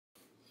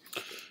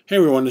Hey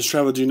everyone, it's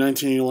Traveldude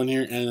 1981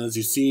 here, and as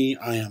you see,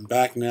 I am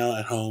back now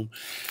at home.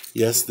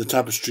 Yes, the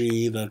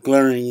tapestry, the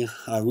glaring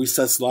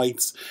recessed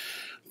lights,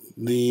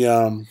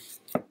 the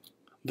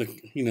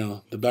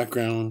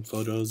background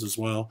photos as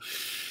well,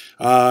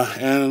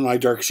 and my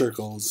dark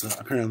circles.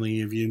 Apparently,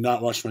 if you've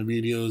not watched my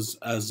videos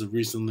as of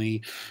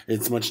recently,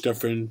 it's much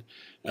different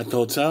at the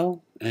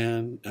hotel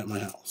and at my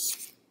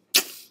house.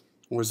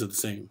 Or is it the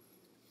same?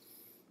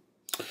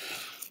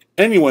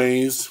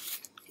 Anyways,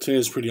 today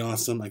is pretty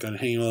awesome. I got to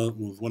hang out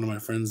with one of my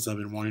friends I've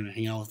been wanting to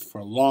hang out with for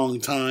a long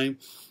time.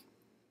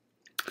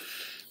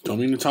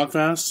 Don't mean to talk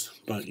fast,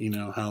 but you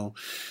know how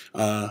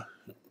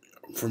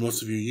for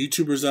most of you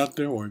YouTubers out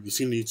there, or if you've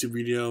seen a YouTube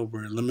video,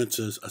 we're limited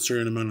to a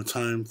certain amount of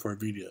time for our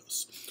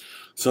videos.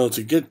 So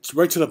to get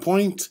right to the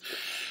point,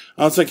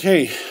 I was like,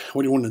 hey,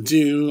 what do you want to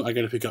do? I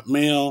got to pick up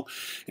mail,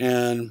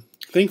 and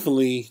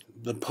thankfully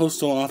the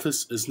postal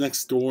office is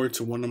next door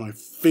to one of my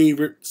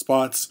favorite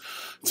spots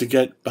to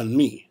get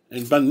Bun-Me.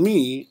 And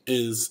Bun-Me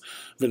is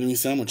Vietnamese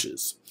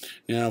sandwiches.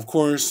 Now, of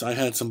course, I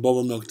had some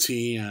boba milk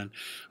tea, and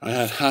I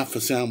had half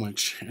a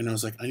sandwich. And I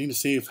was like, I need to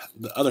save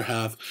the other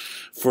half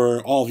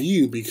for all of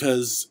you,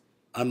 because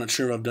I'm not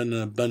sure if I've done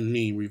a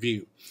Bun-Me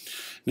review.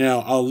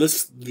 Now, I'll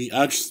list the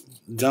address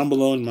down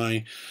below in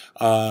my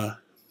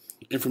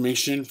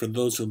information for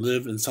those who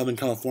live in Southern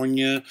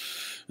California,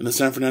 in the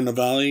San Fernando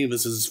Valley.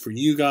 This is for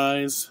you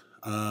guys.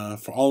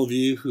 For all of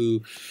you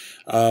who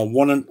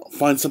want to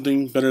find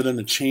something better than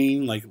a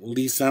chain like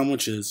Lee's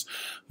Sandwiches,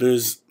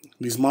 there's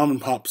these mom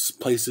and pops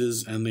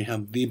places, and they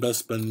have the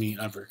best Bun-Me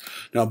ever.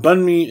 Now,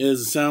 Bun-Me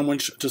is a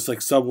sandwich just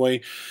like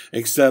Subway,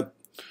 except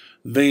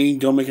they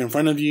don't make it in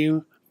front of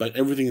you, but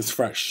everything is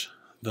fresh.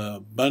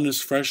 The bun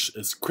is fresh,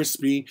 it's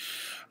crispy,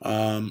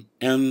 and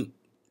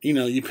you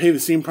know, you pay the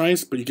same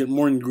price, but you get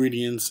more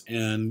ingredients,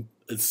 and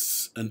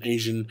it's an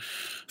Asian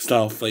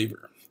style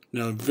flavor.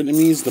 Now,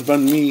 Vietnamese, the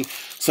Bun-Me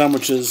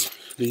sandwiches,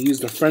 they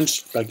use the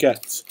French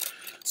baguettes.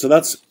 So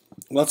that's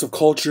lots of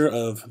culture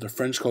of the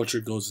French culture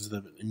goes into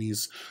the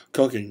Vietnamese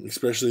cooking,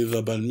 especially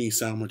the Bun-Me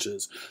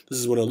sandwiches. This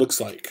is what it looks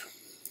like.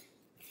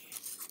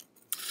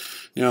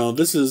 Now,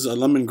 this is a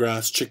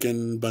lemongrass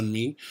chicken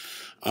Bun-Me,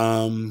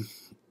 and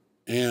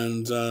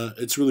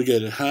it's really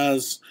good. It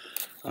has,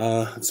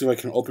 let's see if I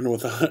can open it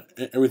without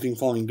everything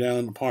falling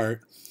down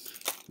apart.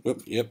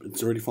 Whoop, yep,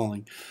 it's already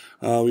falling.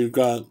 We've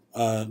got,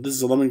 this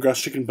is a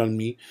lemongrass chicken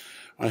Bun-Me.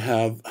 I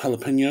have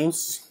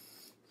jalapenos.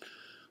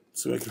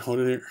 Let's see if I can hold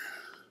it here.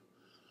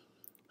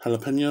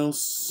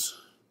 Jalapenos,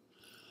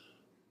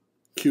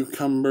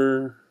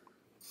 cucumber,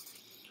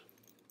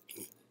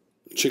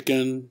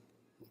 chicken,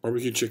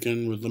 barbecue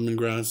chicken with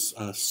lemongrass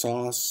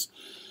sauce.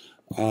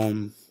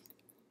 I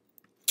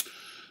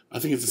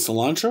think it's a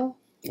cilantro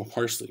or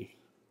parsley.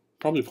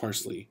 Probably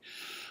parsley.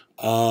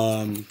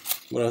 What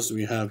else do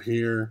we have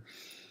here?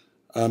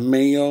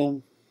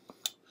 Mayo.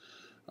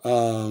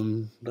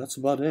 That's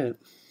about it.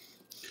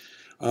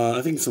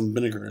 I think some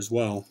vinegar as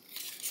well.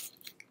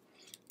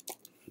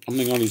 I'm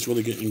thinking all these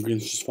really good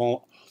ingredients just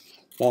fall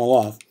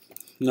off.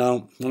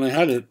 Now, when I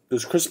had it, it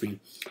was crispy.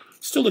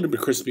 Still a little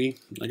bit crispy,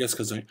 I guess,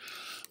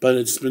 but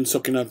it's been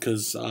soaking up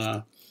because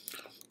I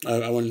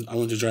went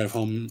to drive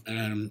home,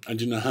 and I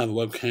did not have a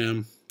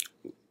webcam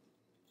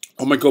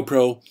on my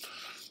GoPro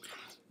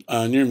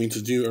near me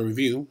to do a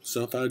review,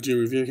 so I thought I'd do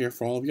a review here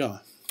for all of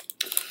y'all.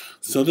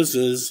 So this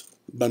is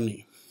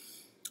Bun-Me,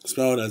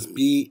 spelled as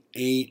B-A-N-H-M-I,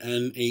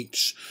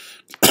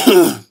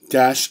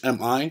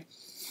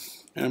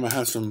 and I'm gonna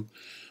have some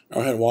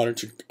Arrowhead water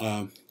to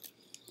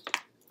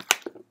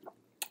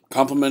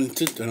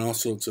complement it, and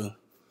also to,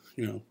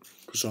 you know,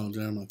 push all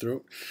down my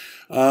throat.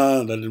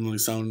 That didn't really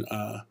sound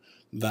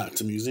that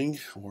amusing,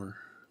 or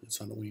it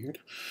sounded weird.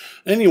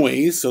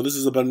 Anyways, so this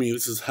is a Bun-Me.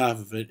 This is half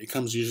of it. It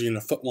comes usually in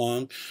a foot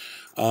long.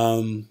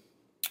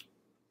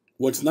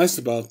 What's nice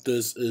about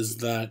this is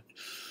that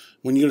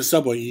when you go to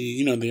Subway,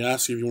 you know, they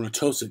ask you if you want to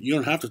toast it. You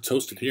don't have to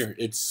toast it here.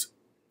 It's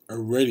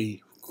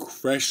already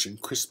fresh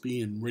and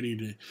crispy and ready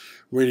to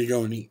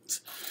go and eat.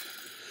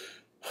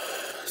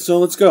 So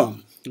let's go.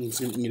 I'm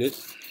just gonna eat it.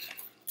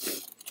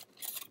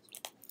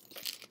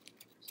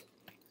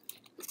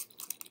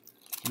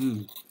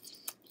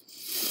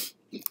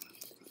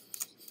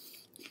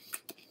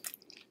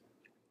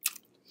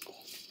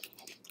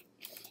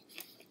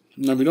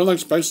 Now, if you don't like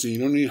spicy, you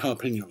don't need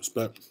jalapenos,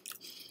 but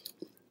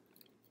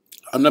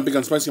I'm not big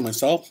on spicy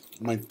myself.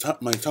 My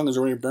tongue is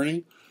already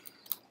burning,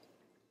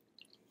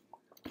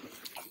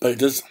 but it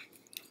does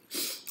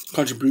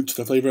contribute to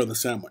the flavor of the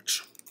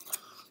sandwich.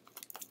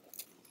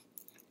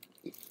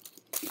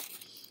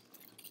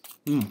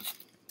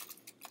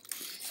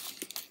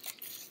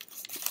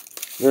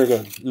 Very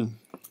good.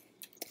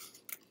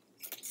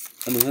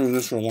 I've been having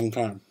this for a long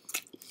time.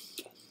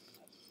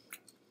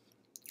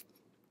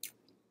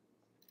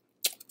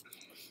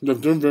 They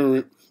have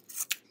different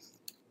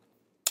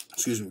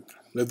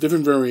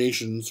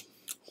variations.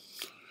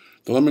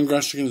 The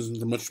lemongrass chicken is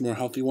the much more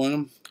healthy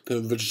one. The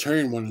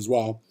vegetarian one as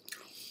well.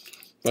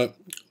 But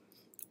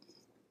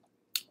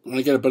when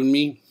I get a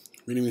Bun-Me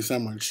Vietnamese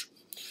sandwich,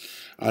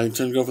 I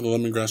tend to go for the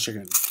lemongrass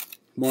chicken.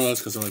 More or less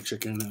because I like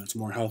chicken and it's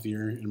more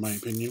healthier in my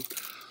opinion.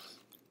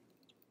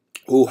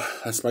 Oh,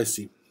 that's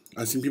spicy.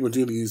 I've seen people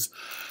do these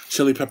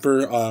chili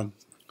pepper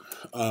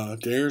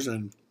dares,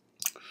 and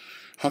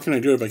how can I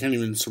do it if I can't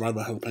even survive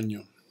a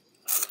jalapeno?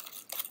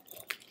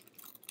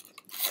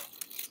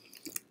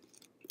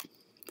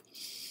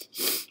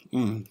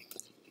 Mmm.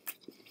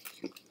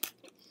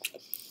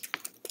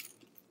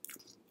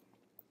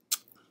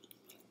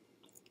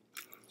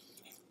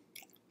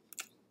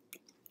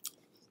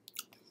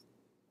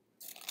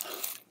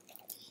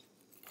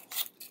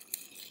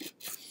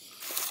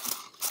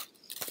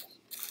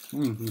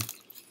 Mm-hmm.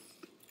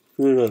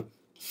 Really good.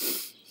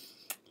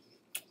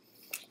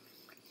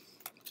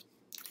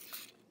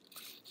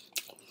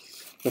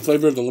 The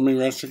flavor of the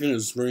lemongrass chicken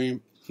is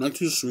not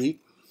too sweet,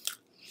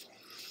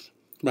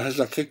 but has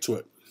that kick to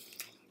it.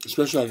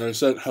 Especially, like I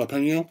said,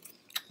 jalapeno.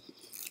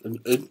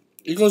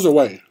 It goes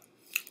away.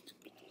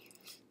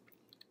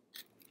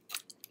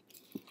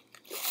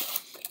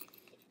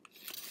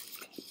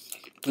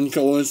 And you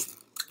can always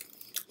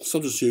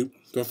substitute.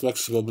 They're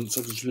flexible, but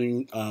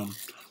substituting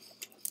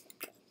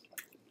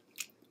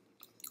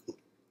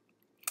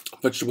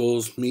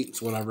vegetables, meats,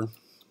 whatever.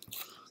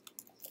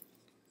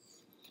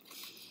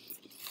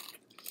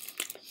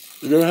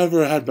 If you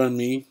ever had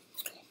Bun-Me,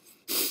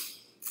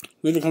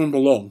 leave a comment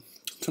below.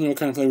 Tell me what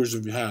kind of flavors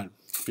have you had.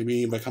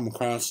 Maybe if I come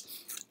across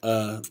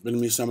a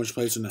Vietnamese sandwich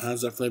place and it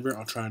has that flavor,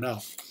 I'll try it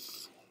out.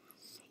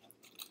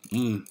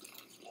 Mmm.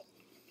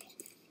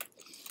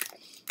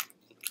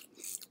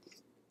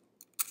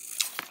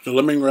 The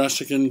lemongrass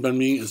chicken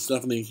Bun-Me is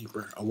definitely a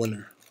keeper, a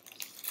winner.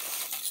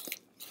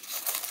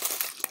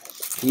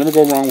 You never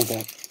go wrong with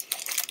that.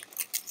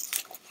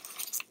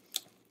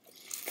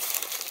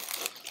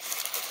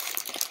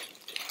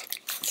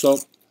 So,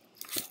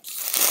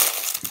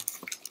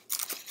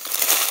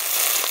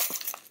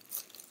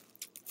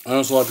 I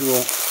notice a lot of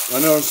people.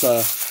 I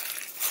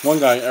noticed one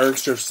guy, Eric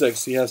Strip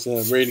 6, he has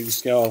a rating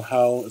scale of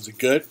how is it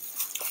good.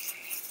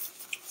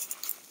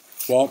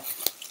 Well,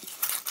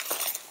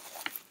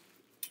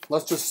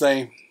 let's just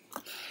say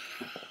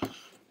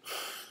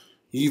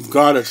you've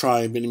got to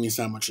try Vietnamese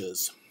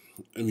sandwiches.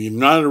 If you've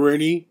not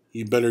already,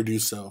 you better do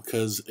so,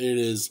 because it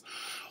is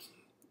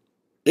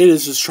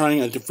just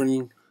trying a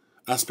different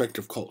aspect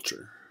of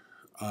culture.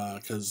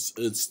 Because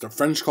it's the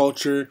French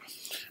culture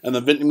and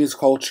the Vietnamese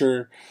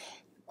culture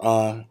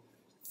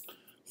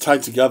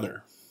tied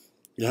together.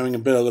 You're having a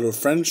little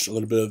French, a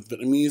little bit of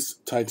Vietnamese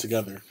tied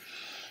together.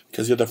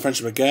 Because you have the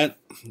French baguette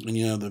and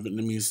you have the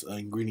Vietnamese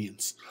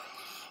ingredients.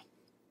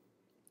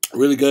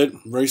 Really good,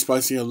 very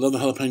spicy. I love the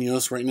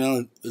jalapenos. Right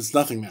now, it's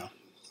nothing now.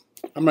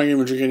 I'm not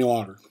even drinking any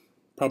water.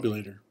 Probably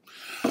later.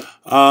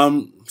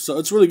 So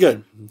it's really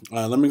good.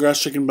 Lemongrass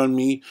chicken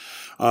Bun-Me.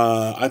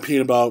 I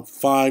paid about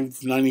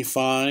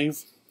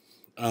 $5.95.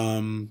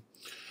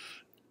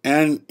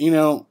 And you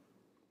know,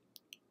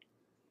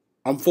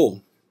 I'm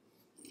full.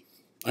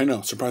 I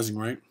know, surprising,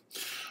 right?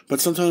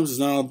 But sometimes it's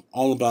not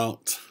all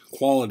about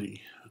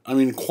quality. I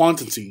mean,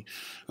 quantity.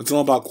 It's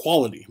all about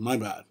quality. My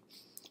bad.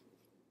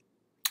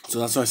 So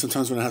that's why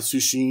sometimes when I have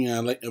sushi,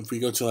 if we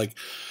go to like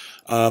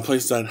a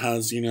place that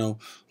has, you know,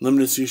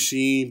 limited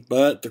sushi,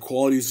 but the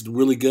quality is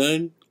really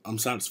good, I'm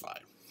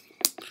satisfied.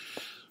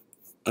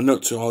 A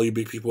note to all you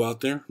big people out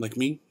there, like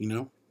me, you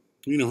know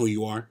who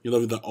you are. You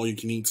love the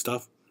all-you-can-eat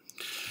stuff.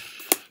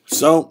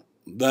 So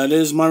that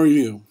is my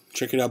review.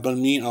 Check it out,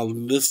 Bun-Me. I'll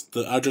list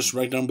the address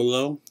right down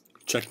below.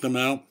 Check them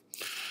out.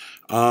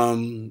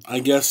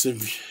 I guess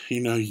if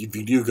you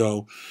do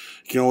go,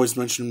 you can always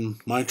mention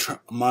my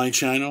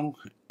channel,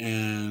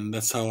 and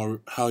that's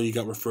how you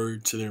got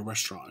referred to their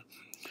restaurant.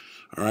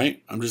 All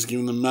right, I'm just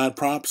giving them mad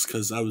props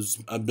because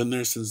I've been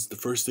there since the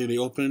first day they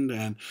opened,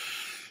 and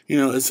you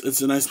know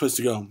it's a nice place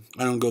to go.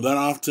 I don't go that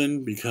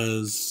often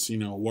because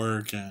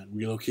work and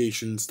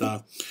relocation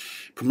stuff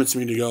permits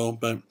me to go,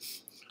 but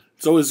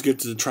it's always good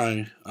to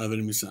try a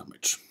Vietnamese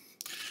sandwich.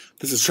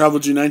 This is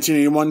Traveldude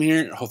 1981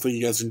 here. Hopefully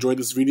you guys enjoyed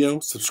this video.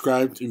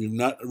 Subscribe if you've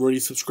not already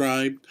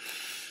subscribed.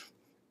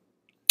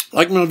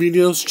 Like my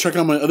videos. Check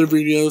out my other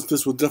videos.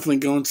 This will definitely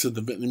go into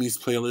the Vietnamese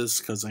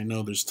playlist because I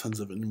know there's tons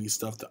of Vietnamese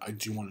stuff that I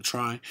do want to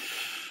try.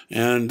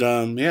 And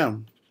yeah,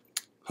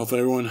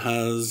 hopefully everyone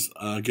has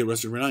a good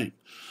rest of your night.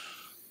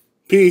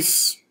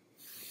 Peace.